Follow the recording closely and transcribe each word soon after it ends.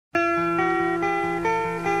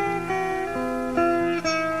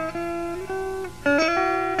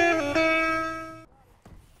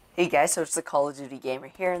Hey guys, so it's the Call of Duty Gamer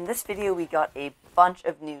here. In this video we got a bunch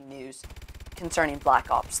of new news concerning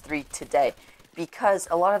Black Ops 3 today, because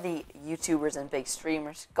a lot of the YouTubers and big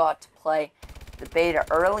streamers got to play the beta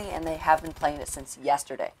early and they have been playing it since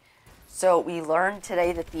yesterday. So we learned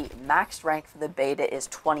today that the max rank for the beta is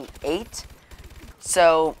 28.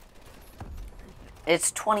 So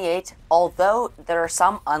it's 28, although there are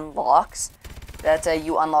some unlocks that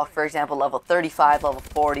you unlock, for example, level 35, level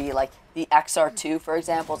 40, like the XR2, for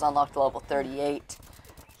example, is unlocked to level 38.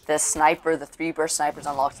 The sniper, the 3-burst sniper is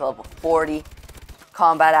unlocked to level 40.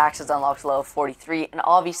 Combat axe is unlocked to level 43. And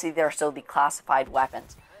obviously there are still the classified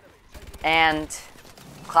weapons. And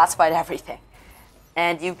classified everything.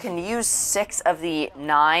 And you can use 6 of the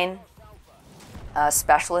 9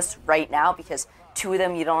 specialists right now, because 2 of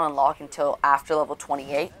them you don't unlock until after level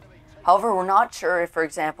 28. However, we're not sure if, for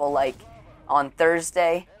example, like on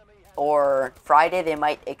Thursday or Friday, they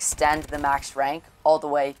might extend the max rank all the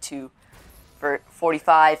way to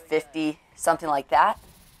 45, 50, something like that.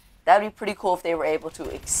 That would be pretty cool if they were able to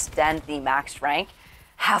extend the max rank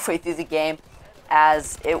halfway through the game,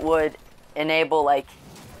 as it would enable, like,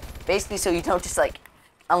 basically so you don't just, like,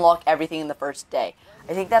 unlock everything in the first day.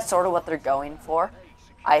 I think that's sort of what they're going for.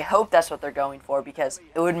 I hope that's what they're going for, because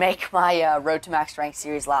it would make my Road to Max Rank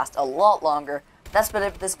series last a lot longer. That's been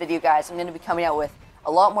it for this video, guys. I'm going to be coming out with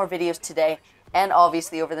a lot more videos today, and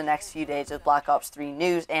obviously over the next few days with Black Ops 3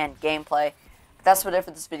 news and gameplay. But that's what it for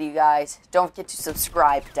this video, guys. Don't forget to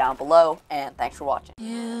subscribe down below, and thanks for watching.